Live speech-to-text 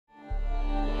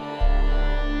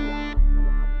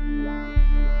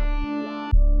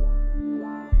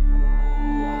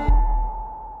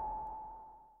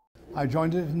I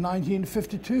joined it in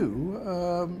 1952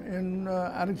 in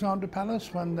Alexandra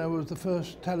Palace, when there was the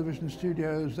first television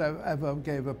studios that ever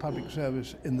gave a public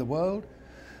service in the world,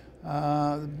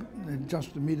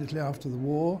 just immediately after the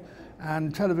war.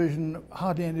 And television,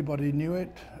 hardly anybody knew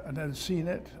it and had seen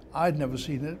it. I'd never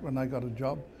seen it when I got a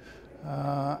job,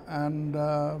 and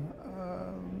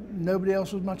nobody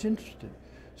else was much interested.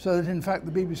 So that in fact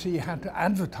the BBC had to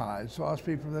advertise to ask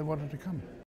people if they wanted to come.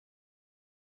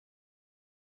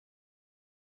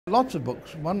 Lots of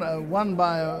books, one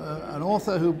by an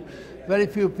author who very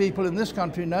few people in this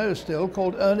country know still,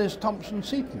 called Ernest Thompson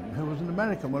Seton, who was an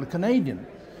American, well, a Canadian,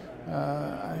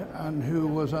 and who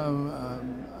was a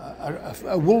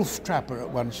wolf trapper at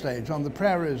one stage on the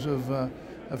prairies of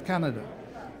Canada,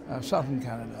 southern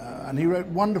Canada. And he wrote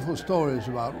wonderful stories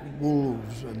about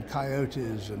wolves and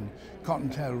coyotes and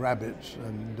cottontail rabbits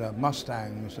and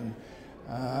mustangs,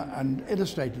 and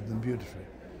illustrated them beautifully.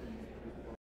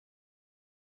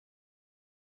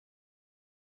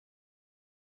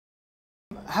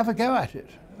 Have a go at it.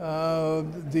 In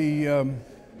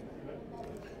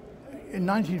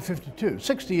 1952,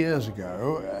 60 years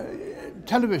ago,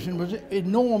 television was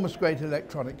enormous great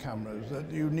electronic cameras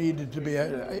that you needed to be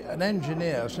an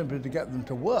engineer simply to get them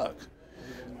to work.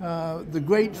 The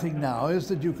great thing now is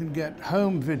that you can get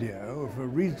home video for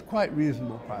quite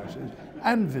reasonable prices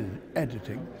and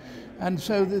editing. And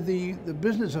so the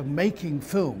business of making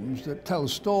films that tell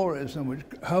stories and which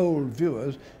hold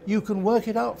viewers, you can work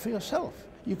it out for yourself.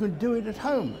 You can do it at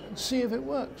home and see if it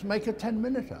works. Make a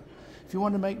 10-minuter. If you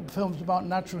want to make films about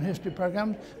natural history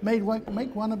programs, make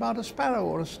one about a sparrow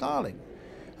or a starling,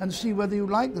 and see whether you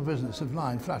like the business of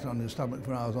lying flat on your stomach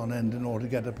for hours on end in order to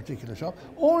get a particular shot,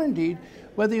 or indeed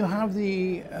whether you have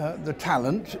the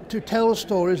talent to tell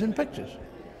stories in pictures.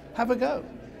 Have a go.